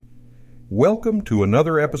Welcome to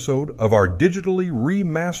another episode of our digitally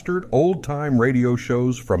remastered old-time radio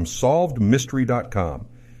shows from SolvedMystery.com.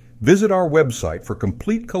 Visit our website for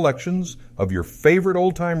complete collections of your favorite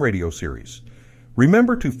old-time radio series.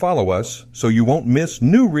 Remember to follow us so you won't miss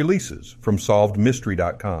new releases from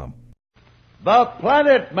SolvedMystery.com. The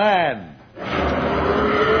Planet Man.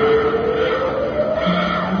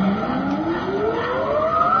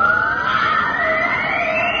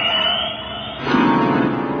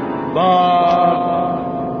 The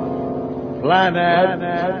Planet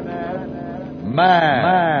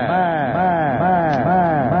Man.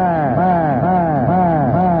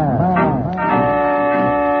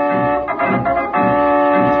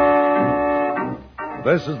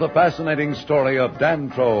 This is the fascinating story of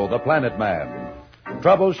Dantro, the Planet Man,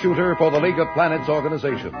 troubleshooter for the League of Planets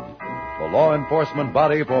organization, the law enforcement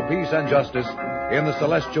body for peace and justice in the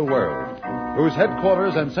celestial world, whose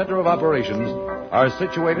headquarters and center of operations are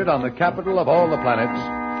situated on the capital of all the planets,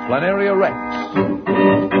 Planaria Rex.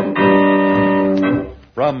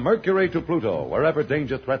 From Mercury to Pluto, wherever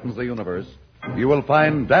danger threatens the universe, you will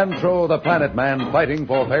find Dantro the Planet Man fighting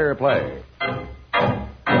for fair play.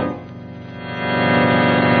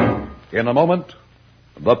 In a moment,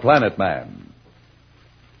 the Planet Man.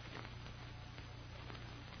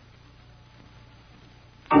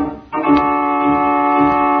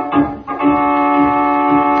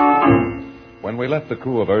 When we left the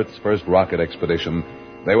crew of Earth's first rocket expedition,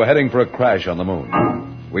 they were heading for a crash on the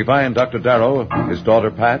moon. We find Dr. Darrow, his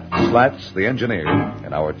daughter Pat, Slats, the engineer,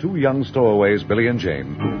 and our two young stowaways, Billy and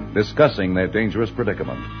Jane, discussing their dangerous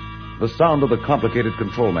predicament. The sound of the complicated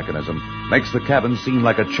control mechanism makes the cabin seem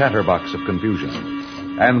like a chatterbox of confusion.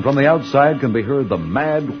 And from the outside can be heard the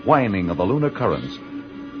mad whining of the lunar currents.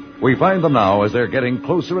 We find them now as they're getting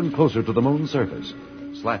closer and closer to the moon's surface.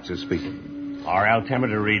 Slats is speaking. Our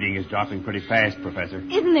altimeter reading is dropping pretty fast, Professor.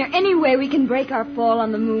 Isn't there any way we can break our fall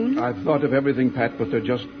on the moon? I've thought of everything, Pat, but there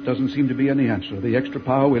just doesn't seem to be any answer. The extra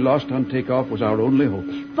power we lost on takeoff was our only hope.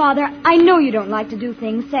 Father, I know you don't like to do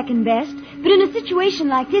things second best, but in a situation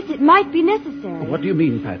like this, it might be necessary. What do you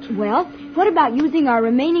mean, Pat? Well, what about using our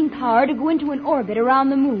remaining power to go into an orbit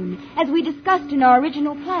around the moon, as we discussed in our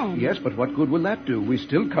original plan? Yes, but what good will that do? We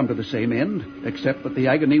still come to the same end, except that the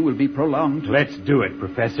agony will be prolonged. Let's do it,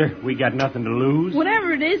 Professor. We got nothing to lose.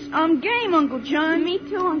 Whatever it is, I'm game, Uncle John. Me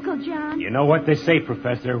too, Uncle John. You know what they say,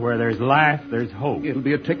 Professor, where there's life, there's hope. It'll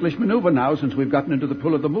be a ticklish maneuver now since we've gotten into the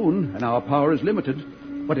pull of the moon, and our power is limited.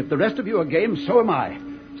 But if the rest of you are game, so am I.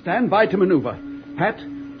 Stand by to maneuver. Pat,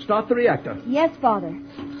 start the reactor. Yes, Father.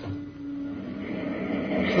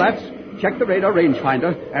 Slats, check the radar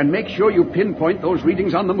rangefinder and make sure you pinpoint those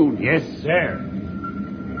readings on the moon. Yes, sir.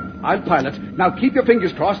 I'll pilot. Now keep your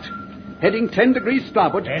fingers crossed. Heading 10 degrees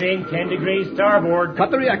starboard. Heading 10 degrees starboard.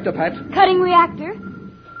 Cut the reactor, Pat. Cutting reactor.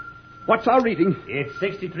 What's our reading? It's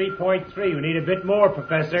 63.3. We need a bit more,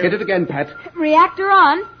 Professor. Hit it again, Pat. Reactor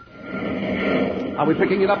on. Are we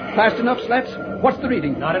picking it up fast enough, Slats? What's the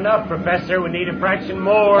reading? Not enough, Professor. We need a fraction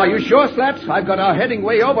more. Are you sure, Slats? I've got our heading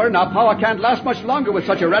way over, and our power can't last much longer with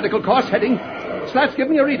such a radical course heading. Slats, give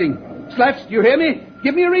me a reading. Slats, do you hear me?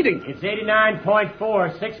 Give me a reading. It's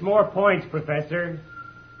 89.4. 6 more points, Professor.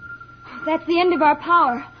 That's the end of our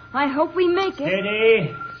power. I hope we make it.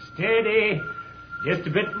 Steady, steady. Just a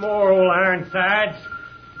bit more, old Ironsides.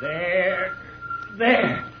 There.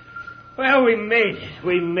 Well, we made it.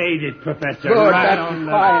 We made it, Professor. Good, right that's on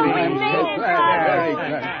the fine. beam. I'm so glad. Very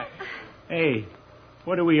good. Hey,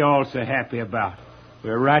 what are we all so happy about?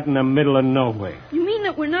 We're right in the middle of nowhere. You mean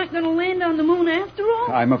that we're not going to land on the moon after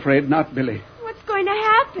all? I'm afraid not, Billy. What's going to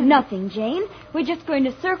happen? Nothing, Jane. We're just going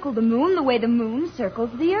to circle the moon the way the moon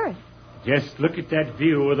circles the Earth. Just look at that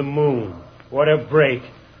view of the moon. What a break.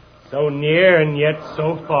 So near and yet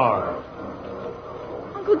so far.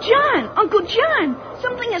 Uncle John,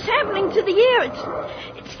 something is happening to the air.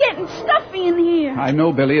 It's getting stuffy in here. I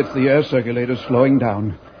know, Billy, it's the air circulators slowing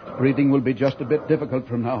down. Breathing will be just a bit difficult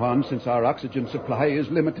from now on since our oxygen supply is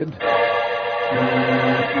limited. Professor,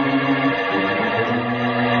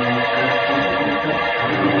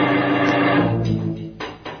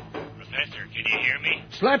 can you hear me?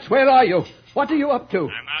 Slats, where are you? What are you up to?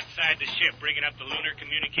 I'm outside the ship bringing up the lunar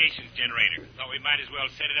communications generator. Thought we might as well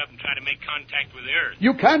set it up and try to make contact with the Earth.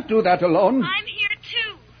 You can't do that alone. I'm here,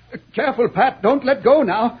 too. Careful, Pat. Don't let go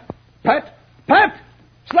now. Pat!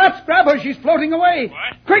 Slats, grab her. She's floating away.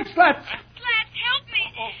 What? Quick, Slats. Slats, help me.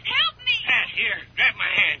 Help me. Pat, here, grab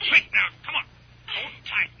my hand. Quick now, come on. Hold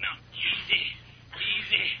tight now. Easy.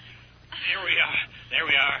 There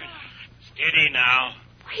we are. Steady now.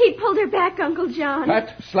 He pulled her back, Uncle John.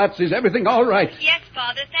 Pat, Slats, is everything all right? Yes,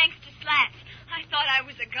 Father, thanks to Slats. I thought I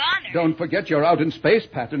was a goner. Don't forget you're out in space,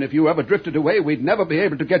 Pat, and if you ever drifted away, we'd never be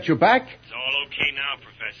able to get you back. It's all okay now,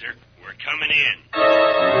 Professor. We're coming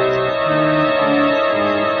in.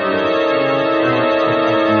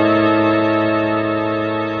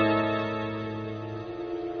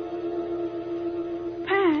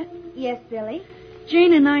 Pat, Yes, Billy?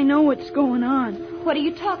 Jane and I know what's going on. What are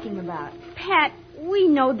you talking about? Pat, we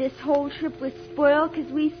know this whole trip was spoiled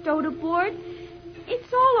because we stowed aboard.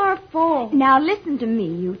 It's all our fault. Now listen to me,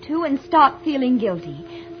 you two, and stop feeling guilty.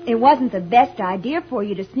 It wasn't the best idea for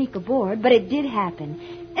you to sneak aboard, but it did happen.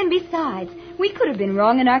 And besides, we could have been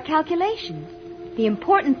wrong in our calculations. The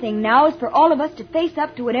important thing now is for all of us to face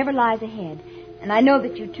up to whatever lies ahead. And I know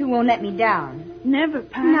that you two won't let me down. Never,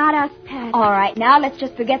 Pat. Not us, Pat. All right, now let's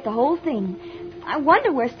just forget the whole thing. I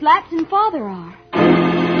wonder where Slats and Father are.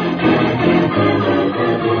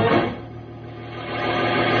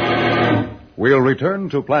 We'll return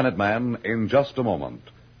to Planet Man in just a moment.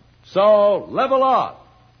 So, level off.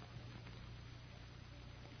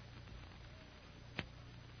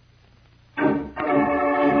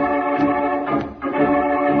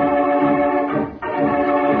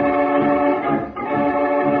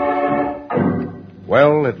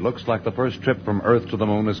 Well, it looks like the first trip from Earth to the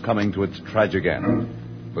moon is coming to its tragic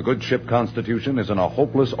end. The good ship Constitution is in a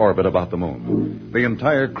hopeless orbit about the moon. The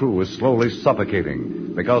entire crew is slowly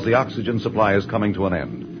suffocating because the oxygen supply is coming to an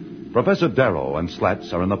end. Professor Darrow and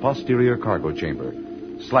Slats are in the posterior cargo chamber.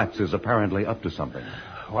 Slats is apparently up to something.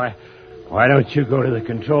 Why don't you go to the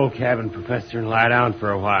control cabin, Professor, and lie down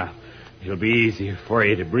for a while? It'll be easier for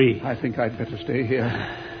you to breathe. I think I'd better stay here.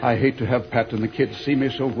 I hate to have Pat and the kids see me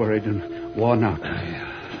so worried and worn out.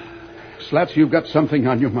 Slats, you've got something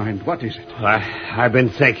on your mind. What is it? Well, I've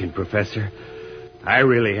been thinking, Professor. I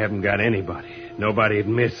really haven't got anybody. Nobody'd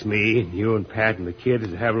miss me, and you and Pat and the kids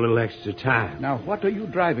would have a little extra time. Now, what are you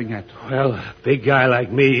driving at? Well, a big guy like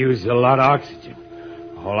me uses a lot of oxygen.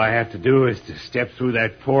 All I have to do is to step through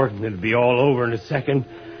that port, and it'll be all over in a second.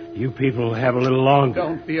 You people will have a little longer.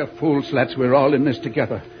 Don't be a fool, Slats. We're all in this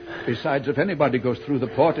together. Besides, if anybody goes through the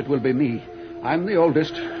port, it will be me. I'm the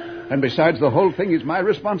oldest. And besides, the whole thing is my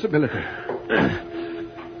responsibility.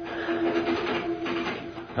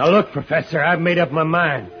 Now, look, Professor, I've made up my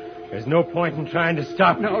mind. There's no point in trying to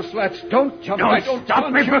stop me. No, Slats, don't jump. Don't stop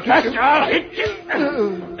me, Professor. I'll hit you.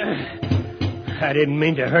 I didn't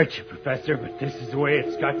mean to hurt you, Professor, but this is the way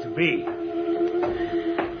it's got to be.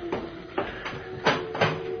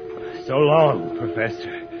 So long,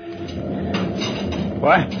 Professor.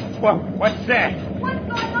 What's that? What's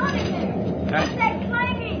going on in there? What's that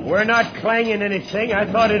clanging? We're not clanging anything. I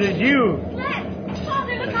thought it was you. Slats!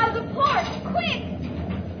 Father, look out of the port! Quick!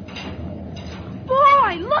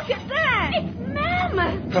 Boy, look at that. It's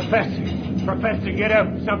Mammoth! Professor, get up.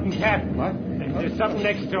 Something's happened. What? There's something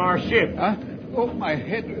next to our ship. Huh? Oh, my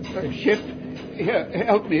head. Ship. Here,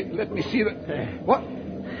 help me. Let me see the... What?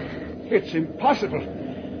 It's impossible.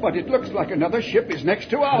 But it looks like another ship is next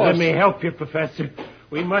to ours. Let me help you, Professor.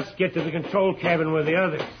 We must get to the control cabin with the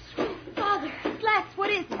others. Father, Slats, what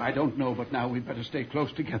is it? I don't know, but now we'd better stay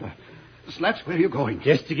close together. Slats, where are you going?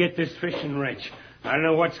 Just to get this fishing wrench. I don't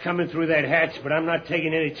know what's coming through that hatch, but I'm not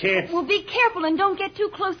taking any chances. Well, be careful and don't get too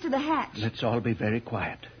close to the hatch. Let's all be very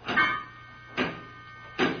quiet.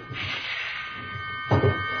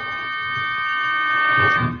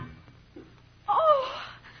 Oh,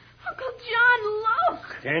 Uncle John, look.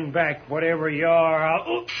 Stand back, whatever you are.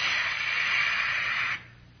 I'll...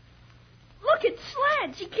 Look at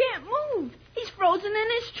Slats. He can't move. He's frozen in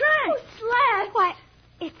his tracks. Oh, Slats! Why,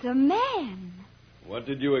 it's a man. What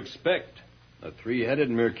did you expect? A three-headed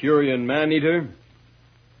Mercurian man-eater?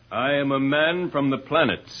 I am a man from the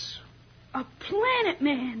planets. A planet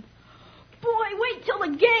man. Boy, wait till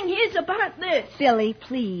the gang hears about this. Billy,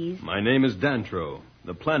 please. My name is Dantro,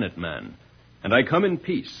 the Planet Man, and I come in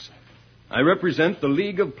peace. I represent the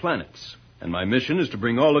League of Planets, and my mission is to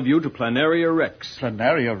bring all of you to Planaria Rex.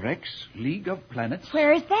 Planaria Rex? League of Planets?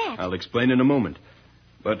 Where is that? I'll explain in a moment.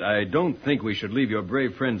 But I don't think we should leave your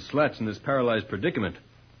brave friend Slats in this paralyzed predicament.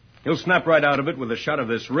 He'll snap right out of it with a shot of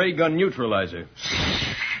this ray gun neutralizer.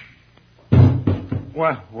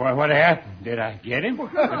 What happened? Did I get him?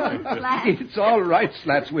 It's all right,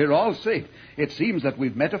 Slats. We're all safe. It seems that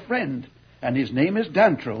we've met a friend, and his name is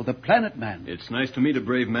Dantro, the Planet Man. It's nice to meet a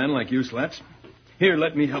brave man like you, Slats. Here,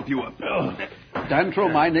 let me help you up.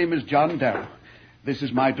 Dantro, my name is John Darrow. This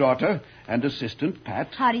is my daughter and assistant,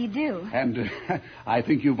 Pat. How do you do? And I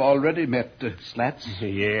think you've already met Slats.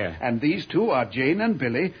 Yeah. And these two are Jane and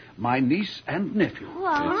Billy, my niece and nephew.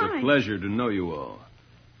 Well, It's a pleasure to know you all.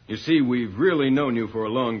 You see, we've really known you for a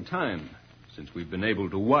long time, since we've been able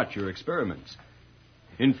to watch your experiments.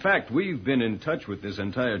 In fact, we've been in touch with this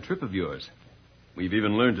entire trip of yours. We've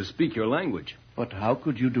even learned to speak your language. But how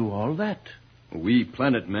could you do all that? We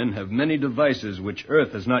planet men have many devices which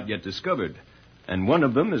Earth has not yet discovered. And one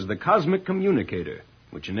of them is the cosmic communicator,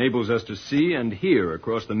 which enables us to see and hear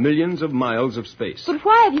across the millions of miles of space. But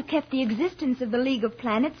why have you kept the existence of the League of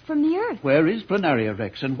Planets from the Earth? Where is Planaria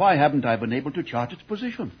Rex, and why haven't I been able to chart its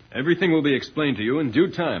position? Everything will be explained to you in due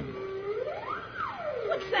time.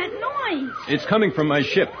 What's that noise? It's coming from my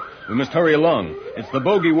ship. We must hurry along. It's the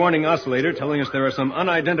bogey warning oscillator telling us there are some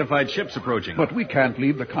unidentified ships approaching. But we can't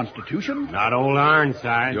leave the Constitution. Not old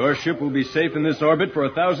Ironside. Your ship will be safe in this orbit for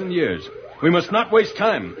 1,000 years. We must not waste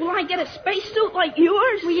time. Will I get a spacesuit like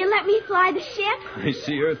yours? Will you let me fly the ship? I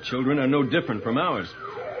see Earth children are no different from ours.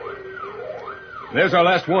 There's our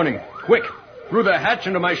last warning. Quick, through the hatch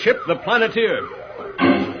into my ship, the Planeteer.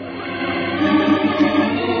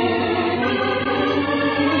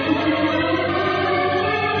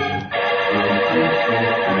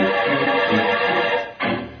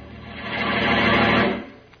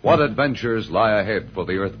 What adventures lie ahead for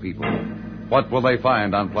the Earth people? What will they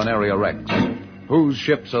find on Planaria Rex? Whose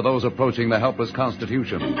ships are those approaching the helpless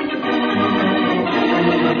Constitution?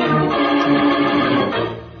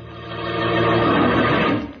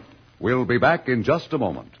 We'll be back in just a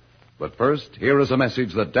moment. But first, here is a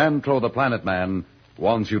message that Dantro the Planet Man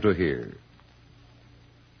wants you to hear.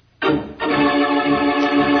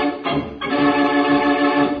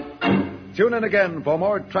 Tune in again for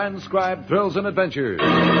more transcribed thrills and adventures.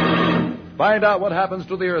 Find out what happens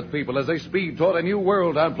to the Earth people as they speed toward a new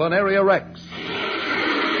world on Planaria Rex.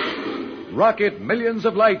 Rocket millions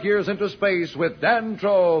of light years into space with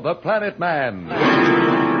Dantro, the Planet Man.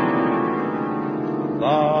 The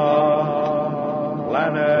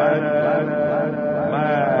Planet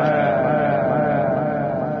Man.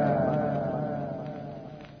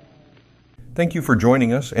 Thank you for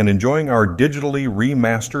joining us and enjoying our digitally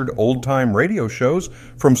remastered old-time radio shows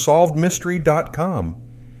from SolvedMystery.com.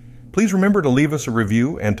 Please remember to leave us a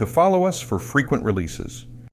review and to follow us for frequent releases.